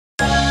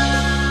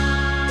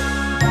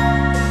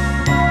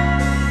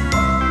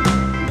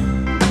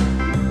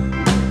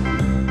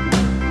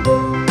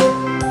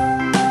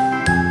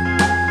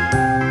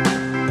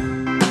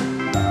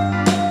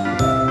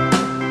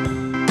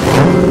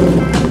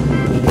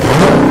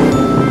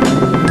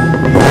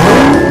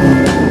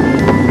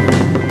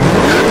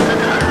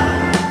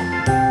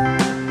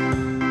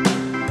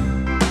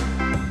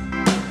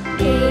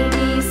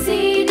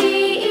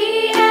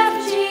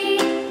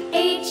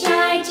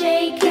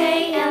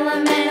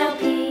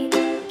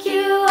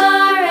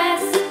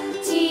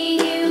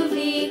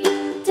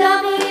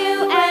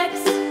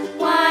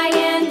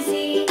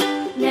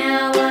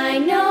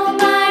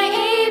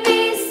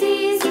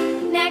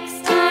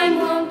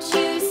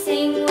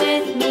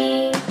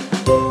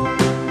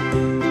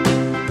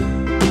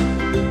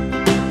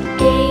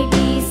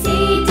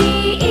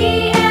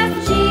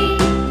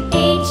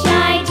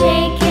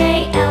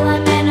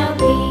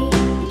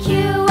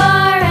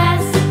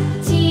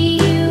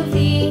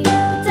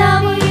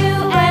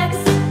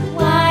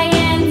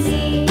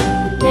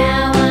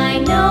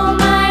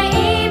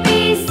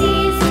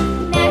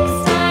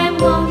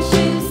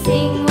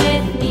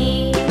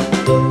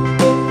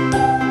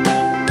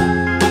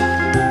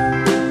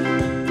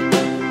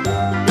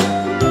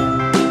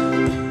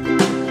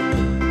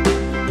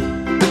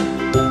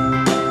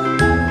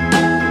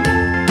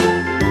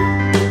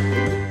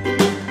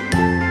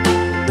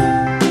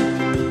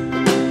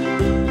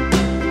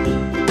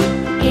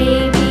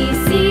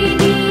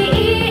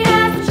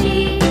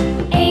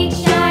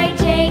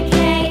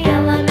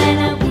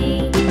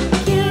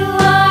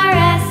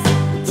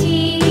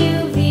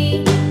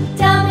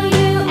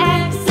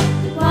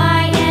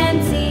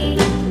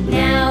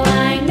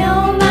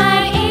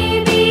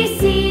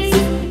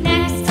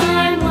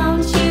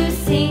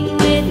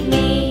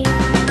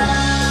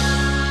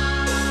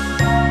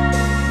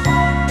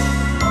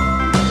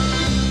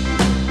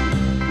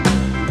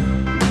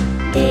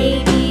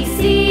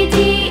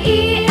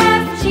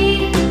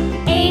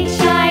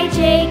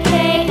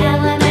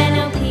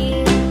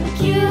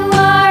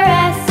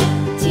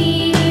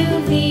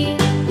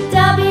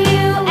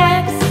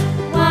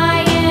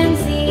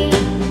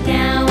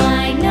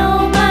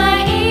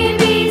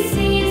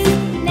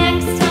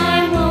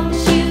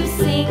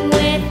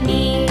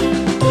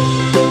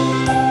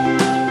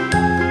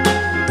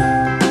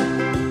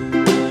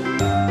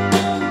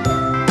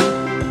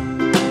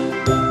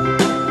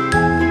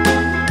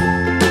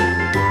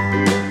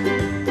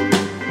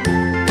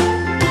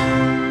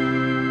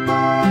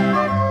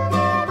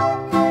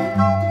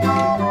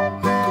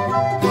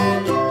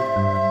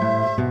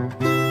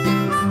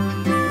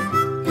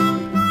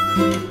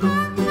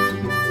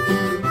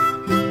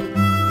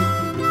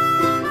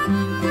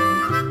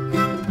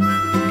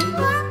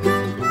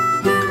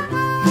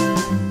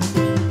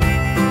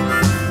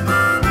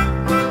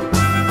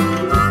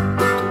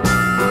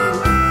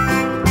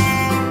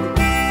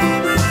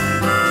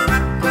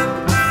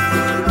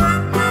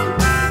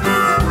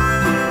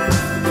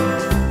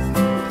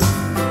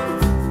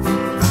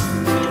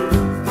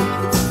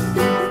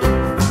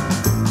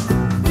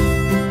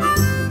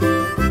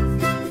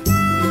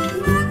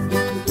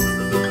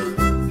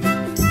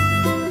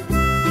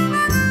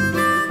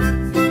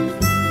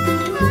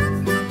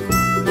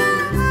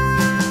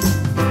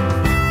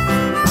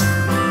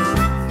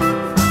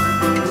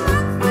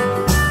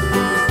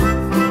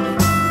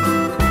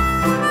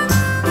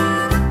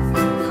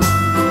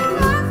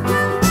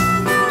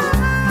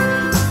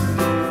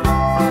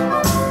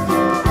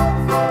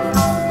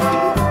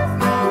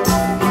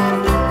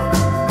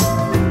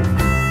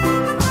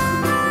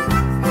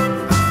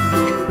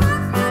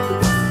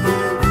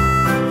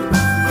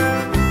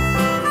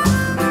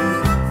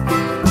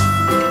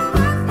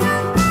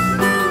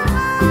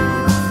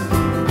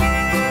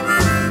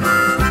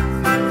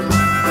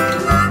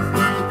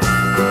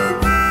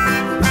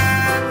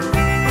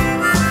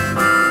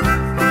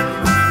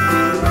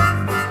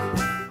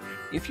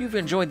If you've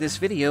enjoyed this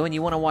video and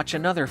you want to watch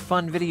another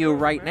fun video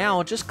right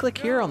now, just click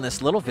here on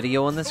this little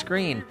video on the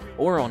screen,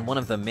 or on one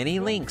of the many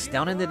links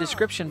down in the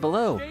description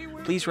below.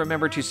 Please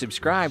remember to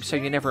subscribe so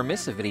you never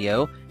miss a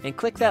video, and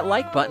click that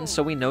like button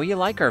so we know you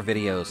like our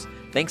videos.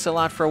 Thanks a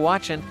lot for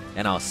watching,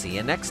 and I'll see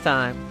you next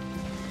time.